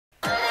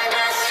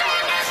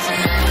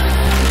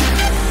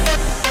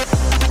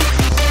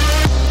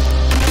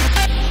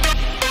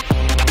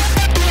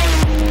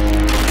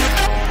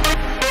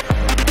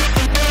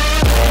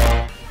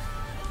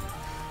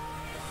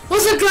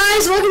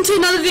welcome to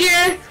another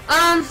video.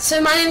 So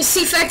my name is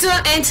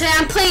CFactor, and today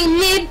I'm playing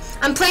mid.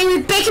 I'm playing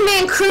with Baker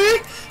Man Crew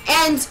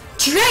and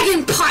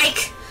Dragon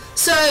Pike.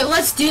 So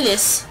let's do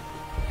this.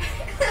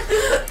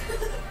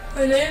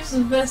 My name's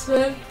the best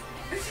man.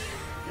 The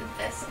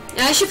best name.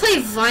 Yeah, I should play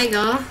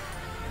Veigar.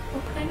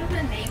 What kind of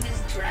a name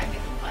is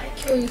Dragon Pike?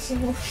 Kill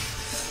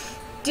yourself.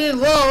 Dude,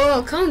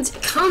 whoa,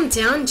 calm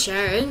down,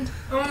 Jared.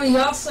 I'm a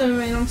Yasso,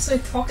 man. I'm so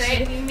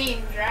toxic. Wait, you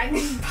mean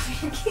Dragon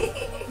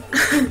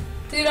Pike?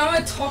 Dude,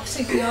 I'm a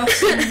toxic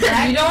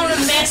Yasso. You don't want to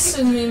mess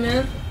with me,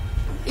 man.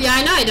 Yeah,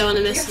 I know I don't want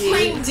to mess You're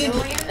with you.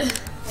 playing Billion?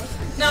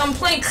 No, I'm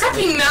playing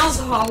crapping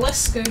Malzahar.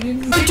 Let's go,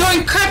 dude. I'm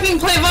doing crapping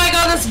play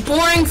Veigar. That's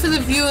boring for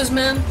the viewers,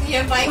 man.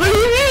 Yeah, Pike. What do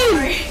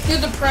you mean?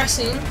 You're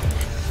depressing.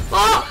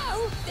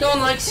 Oh! No one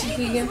likes you,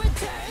 Veigar.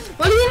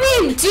 What do you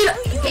mean, dude?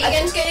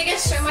 Veigar's gonna get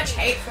so much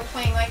hate for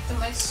playing like the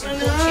most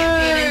simple I know.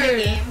 champion in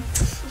the game.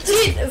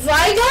 Dude,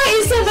 Veigar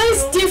is the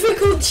most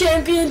difficult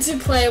champion to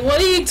play.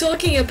 What are you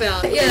talking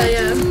about?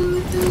 Yeah.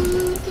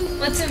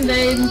 Let's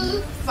invade.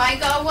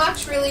 Veigar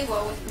works really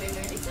well with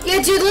Mumu.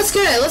 Yeah, dude, let's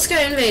go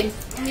invade.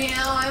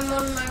 Yeah, I'm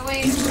on my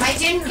way. I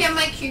didn't get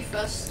my Q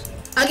first.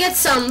 I'll get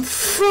some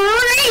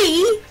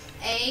free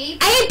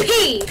AP.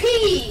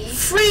 P.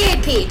 Free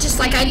AP. Just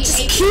like I just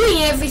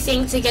queuing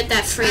everything to get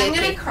that free I'm AP.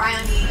 gonna cry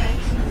on you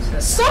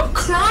guys. Stop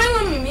crying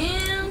on me,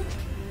 man.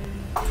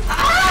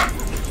 Ah!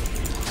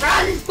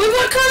 Run! Wait,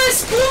 what kind of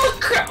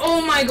sport?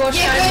 Oh my gosh,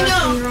 Yeah, I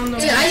go you're on the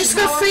Dude, I just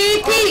got free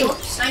AP. Oh,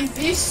 oops, I'm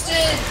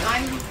boosted.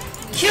 I'm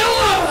Kill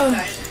her!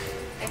 no.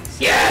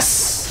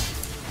 Yes!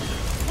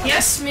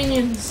 Yes,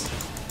 minions!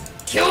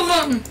 Kill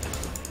them!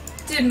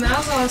 Dude,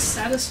 Malzahar is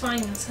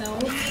satisfying as hell.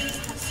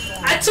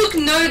 I took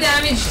no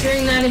damage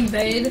during that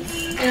invade,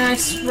 and I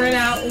spread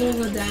out all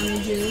the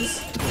damages.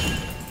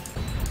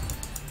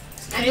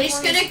 I'm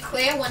just gonna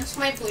clear once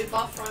my blue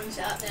buff runs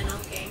out, then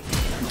I'll game.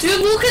 Dude,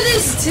 look at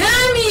this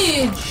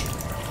damage!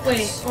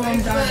 Wait, oh, I'm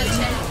Over dying.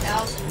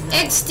 10,000.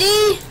 XD.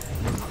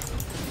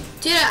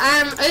 Dude,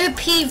 I'm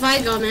OP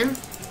Veigar, man.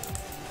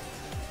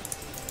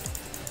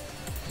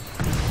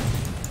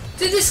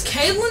 Dude, this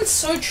Caitlyn's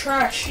so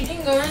trash. She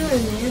didn't go in there,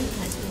 man.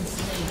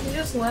 She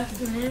just left,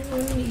 man.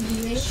 What an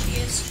idiot. She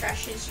is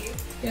trash as you.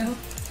 Yeah.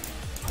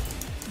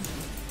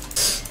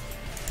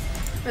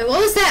 Wait,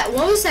 what was that?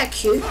 What was that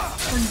Q?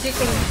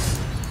 Ridiculous.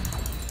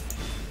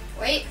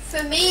 Wait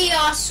for me,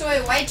 Arsoy.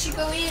 Why'd you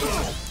go in?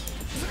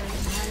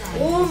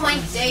 Oh my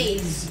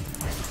days.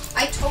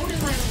 I told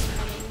him I was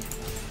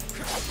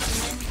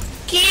coming.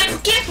 Get!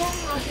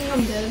 I think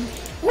I'm dead.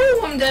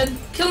 Woo, I'm dead.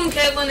 Kill him,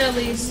 Caitlyn, at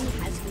least.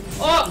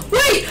 Oh,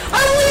 wait!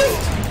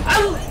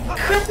 I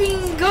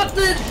crapping got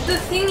the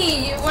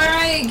thingy where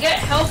I get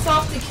health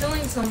after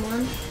killing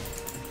someone.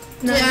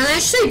 Nice. Yeah, I'm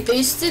actually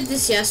boosted.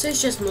 This Yasuo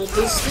is just more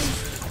boosted.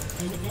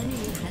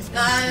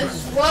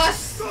 What?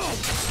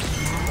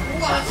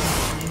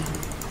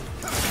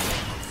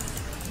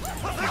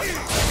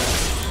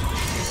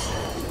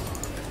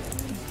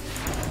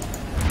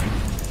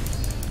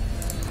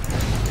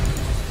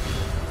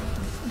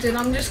 Dude,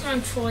 I'm just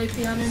going full AP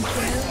on him.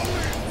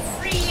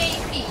 Free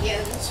AP,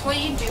 yeah, that's what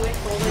you do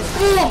with all Oh,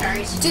 those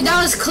carries. dude, that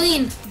was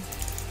clean.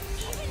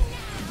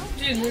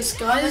 Dude, this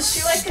guy is Unless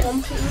you like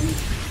stomping.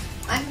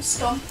 I'm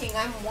stomping,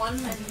 I'm one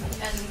and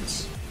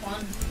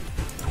one.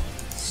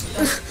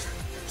 Stomp.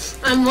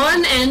 I'm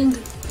one and one.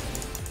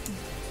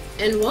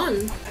 I don't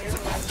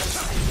know.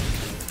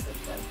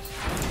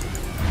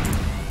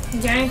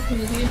 Gank me,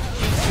 dude.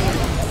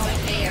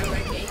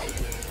 Okay.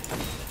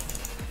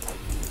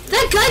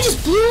 That guy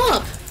just blew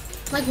up.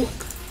 Like,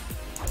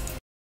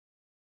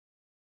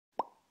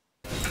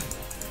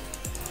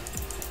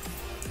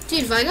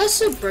 dude, Veigar's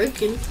so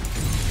broken.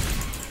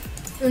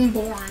 And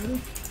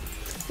boring.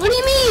 What do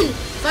you mean?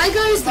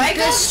 Veigar is the Veigar's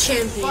best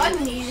champion.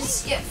 fun, you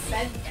just get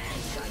fed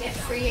and get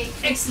free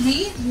AP.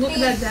 XD? Look at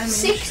that damage.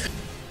 60.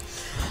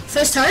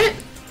 First turret.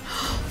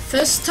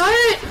 First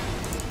turret.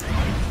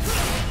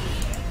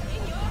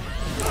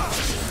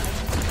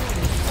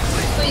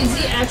 Wait, is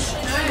he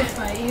actually trying to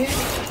fight you?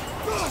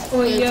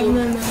 Or you have no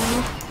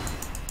mana?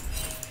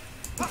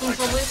 I can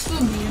probably still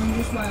beat him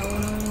just by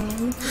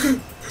autoing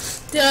him.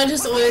 Dude, I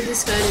just ordered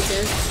this guy to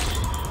death.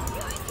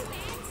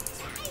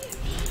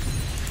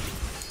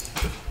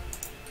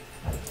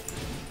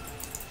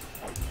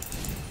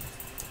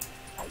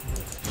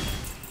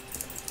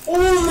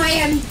 Oh my,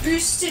 I'm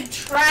boosted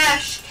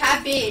trash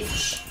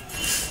cabbage.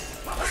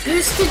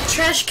 Boosted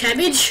trash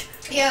cabbage.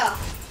 Yeah.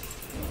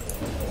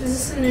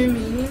 Is this a new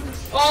meaning?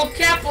 Oh,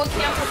 careful.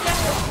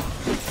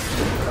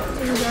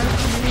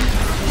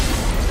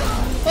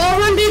 Oh,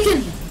 run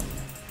beacon.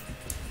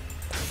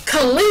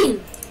 Clean.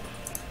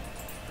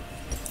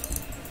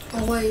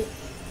 Oh wait.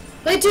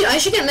 Wait, dude, I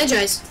should get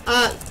Magi's.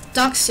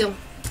 Dark Seal.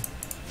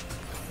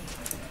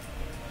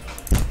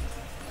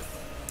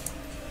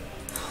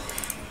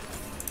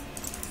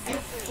 I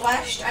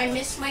flashed, I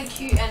missed my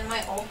Q and my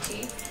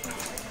ulti.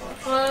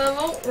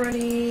 Ult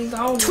ready.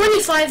 Go.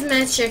 25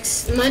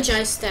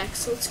 Magi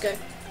stacks. Let's go.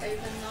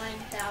 Over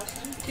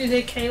 9,000. Dude,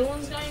 their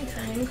Caitlyn's going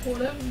tank,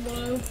 whatever,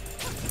 bro.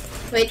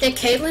 Wait, they're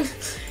Caitlyn?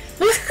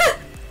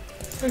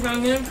 Look,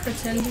 I'm gonna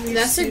pretend to be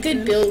That's stupid. a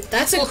good build.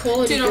 That's a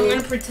quality Dude, build. I'm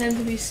gonna pretend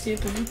to be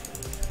stupid.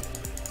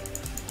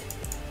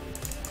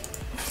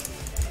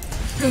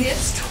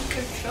 Yes,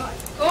 good shot.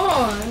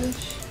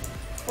 Gosh.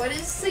 What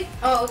is the...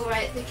 Oh,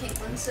 right, the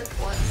Caitlyn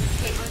support.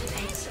 Caitlyn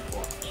tank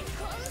support.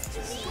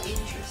 This is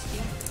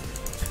interesting.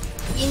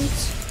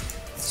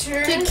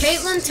 Dude,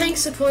 Caitlyn tank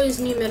support is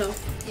new meta.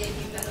 Yeah,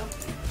 you better.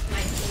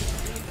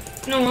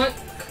 You know what?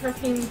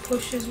 Cracking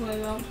pushes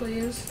way up,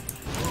 please.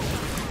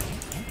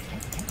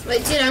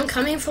 Wait, dude, I'm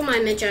coming for my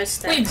mid-jar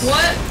stacks. Wait,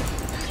 what?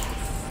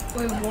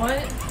 Wait,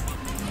 what?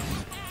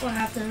 What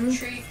happened?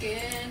 Trigger.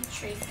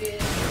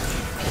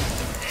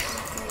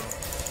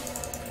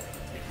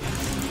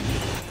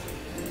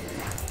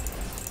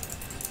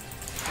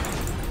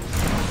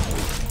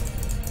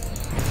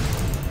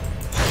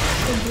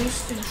 The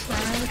boosted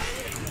trash.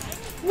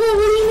 Whoa,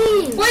 what do you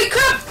mean? Wait,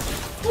 crap!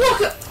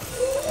 Look!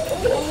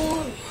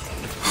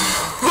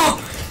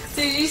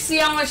 Did you see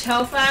how much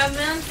health I have,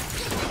 man?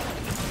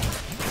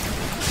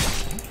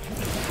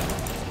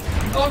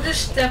 I'll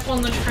just step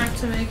on the track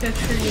to make a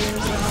tree as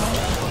well.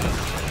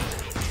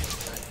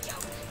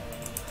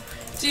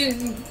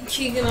 Dude,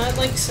 Keegan, I'd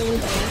like so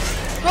bad.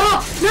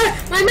 Oh, no,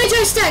 my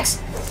mid-jar stacks!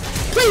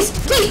 Please!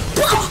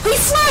 Oh, he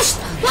flashed!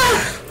 What?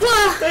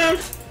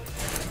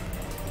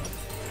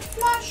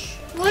 Flush.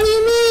 What do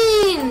you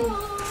mean?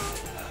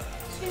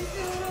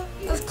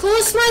 Of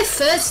course my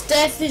first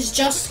death is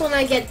just when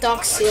I get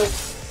Dark Seal.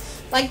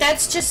 Like,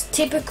 that's just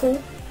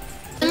typical.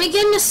 Let me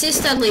get an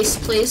assist at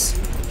least, please.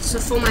 So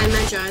for my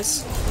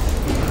Magi's.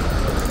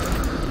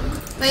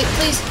 Wait,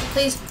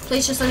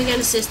 please just let me get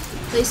an assist.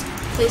 Please.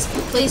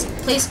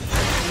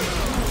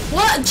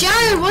 What?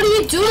 Jared, what are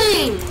you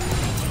doing?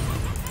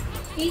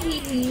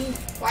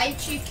 Why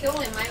did you kill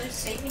him? I was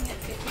saving it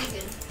for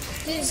Keegan.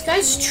 Dude, this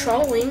guy's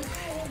trolling.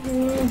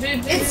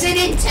 It's an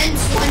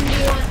intense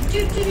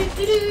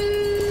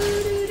 1v1.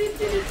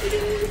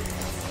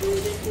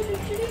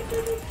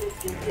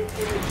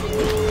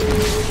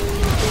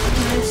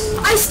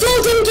 I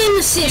still didn't get an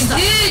assist. You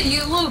did,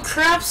 you little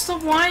crap,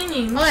 stop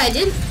whining. Oh, I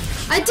did?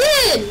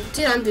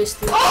 Dude, I'm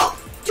boosting. Oh!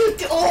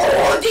 Dude,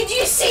 oh, did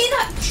you see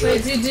that?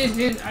 Wait,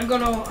 dude, I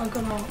got all.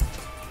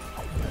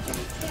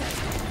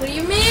 What do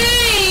you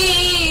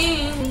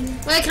mean?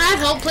 Wait, can I have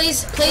help,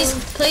 please?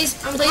 Please.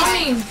 I'm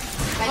coming.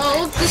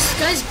 Oh, look, this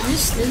guy's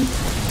boosting.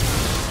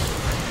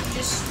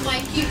 Just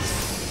like you.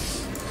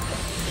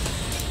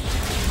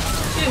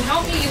 Dude,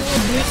 help me, you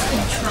little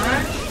boosted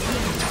trash.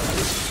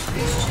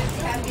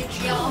 Cabbage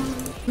yum.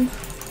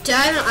 Dude, I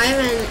have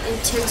an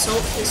intense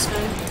ult for this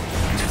guy.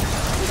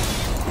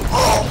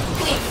 Oh,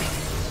 please.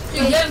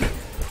 Dude, get him.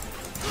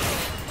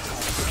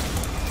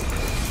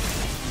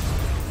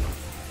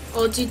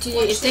 Oh, dude,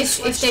 if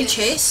they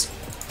chase.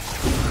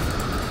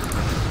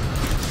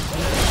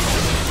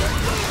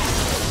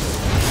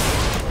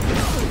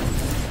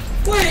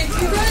 Wait,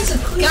 you guys are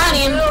clean. Got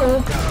him.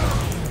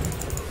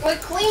 We're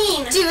clean.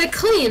 Dude, we're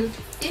clean.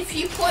 If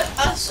you put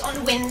us on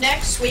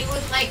Windex, we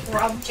would like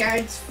rub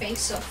Jared's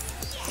face off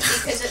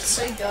because it's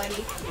so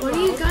dirty. What are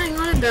you going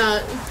on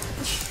about?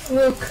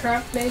 Little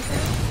crap maker.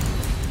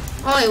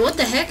 Oh, wait, what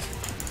the heck?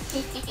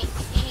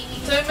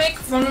 Don't make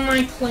fun of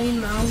my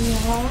clean mouse.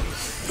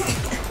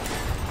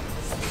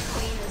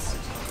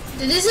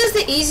 Dude, this is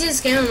the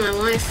easiest game of my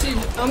life. Dude,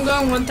 I'm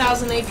going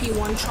 1000 AP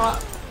one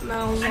shot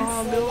mouse.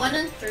 I'm 4-1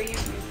 and 3.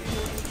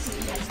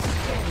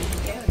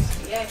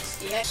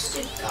 Yes,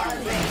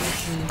 garbage.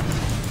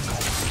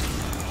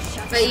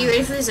 Wait, you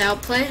ready for this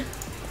outplay?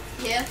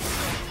 Yeah.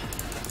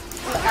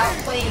 We're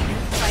outplaying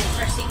by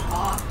pressing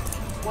R.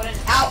 What an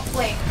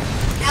outplay!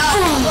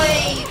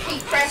 Outplay! He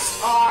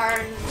pressed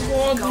R.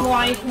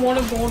 Godlike, what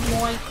a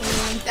godlike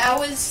one. That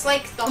was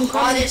like the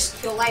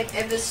hardest kill I've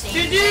ever seen.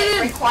 Dude.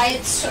 It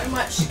required so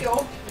much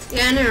skill.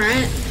 Yeah, I know,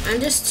 right? I'm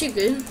just too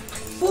good.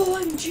 Oh,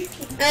 I'm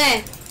juking.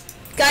 Hey,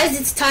 guys,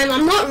 it's time.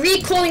 I'm not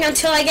recalling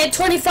until I get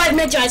 25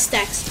 Magi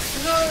stacks.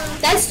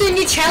 That's the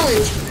new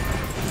challenge.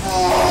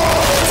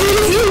 Dude,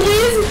 if you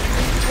win...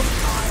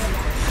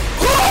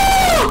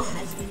 Oh!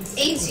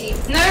 Easy.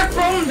 No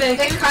problem, The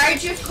Vic.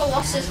 courage of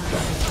Colossus.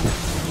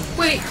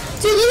 Wait,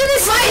 Dude, look at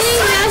this My thing.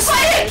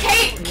 Sunfire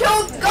Kate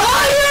killed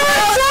God!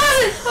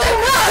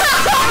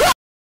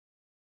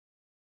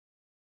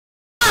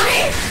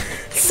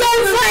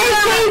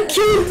 Sunfire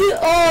killed me.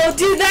 Oh,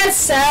 dude, that's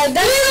sad. dude,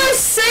 I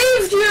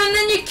saved you and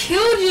then you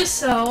killed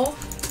yourself.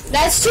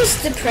 That's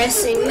just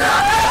depressing.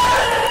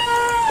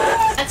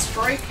 That's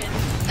broken.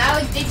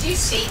 That was, did you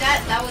see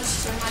that? That was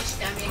so much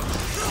damage.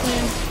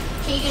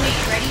 Keegan, are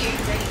you ready? Are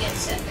you ready to get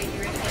set? Are you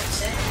ready to get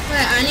set?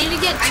 Wait, I need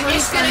to get I'm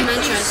just 25 gonna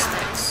Magi queue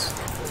stacks.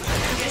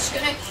 I'm just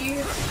gonna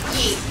queue.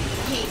 Yay.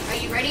 Yay. Are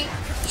you ready?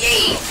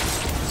 Yay.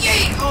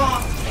 Yay.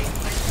 Oh.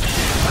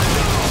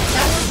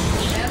 That was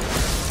yeah.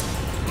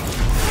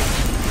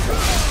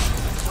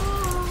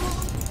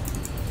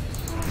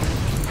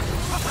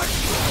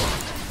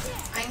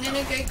 I'm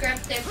gonna go grab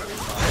their blue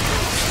ball.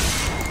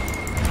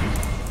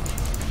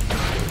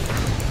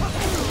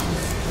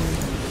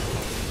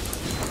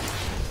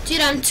 Dude,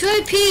 I'm too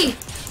OP.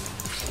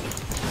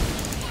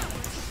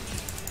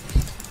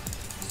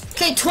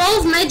 Okay,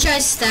 12 Magi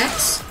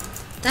stacks.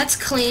 That's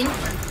clean.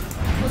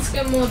 Let's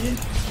get more, dude.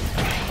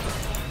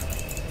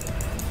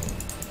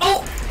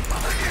 Oh!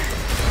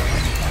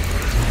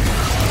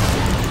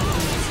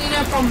 See,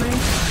 no problem, man.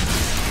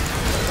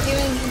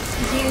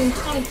 Giving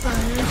 25,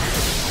 man.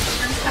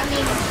 I'm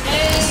coming.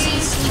 Hey!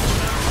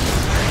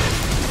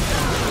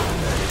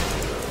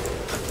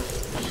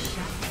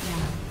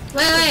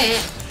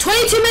 Wait.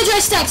 22 Magi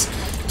stacks.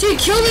 Dude,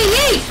 kill me,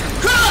 yeet!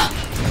 Ha!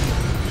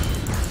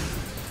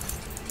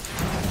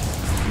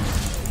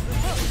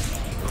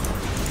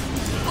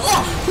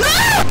 Oh, no!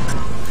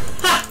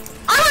 Ha!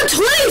 I'm on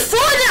 24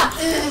 now!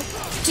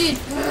 Dude,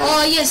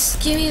 oh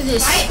yes, give me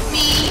this. Fight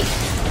me.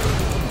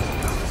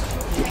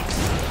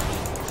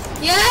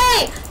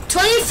 Yay!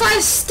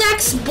 25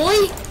 stacks, boy!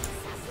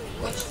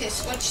 Watch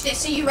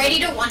this. Are you ready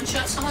to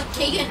one-shot someone,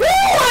 Keegan? Woo!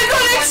 I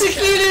got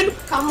executed!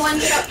 Come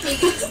one-shot,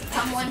 Keegan.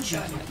 Come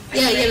one-shot.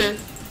 Yeah, man.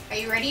 Are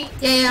you ready?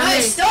 Yeah, I'm No,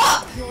 ready.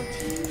 stop!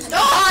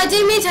 Oh, I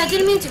didn't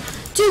mean to.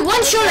 Dude,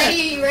 one shotter! Are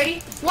you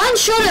ready? One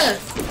shotter!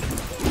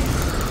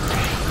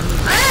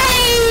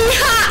 Hey!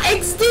 Ha!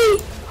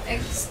 XD!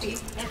 XD.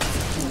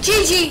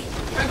 GG!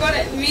 I got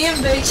it. Me and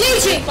Veigar.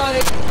 GG. got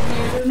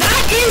executed.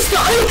 That is the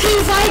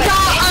open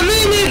Veigar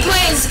Amumu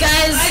plays,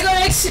 guys! I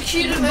got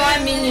executed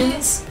by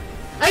minions.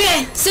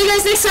 Okay, see you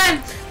guys next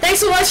time.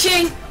 Thanks for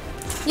watching.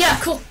 Yeah,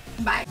 cool.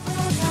 Bye.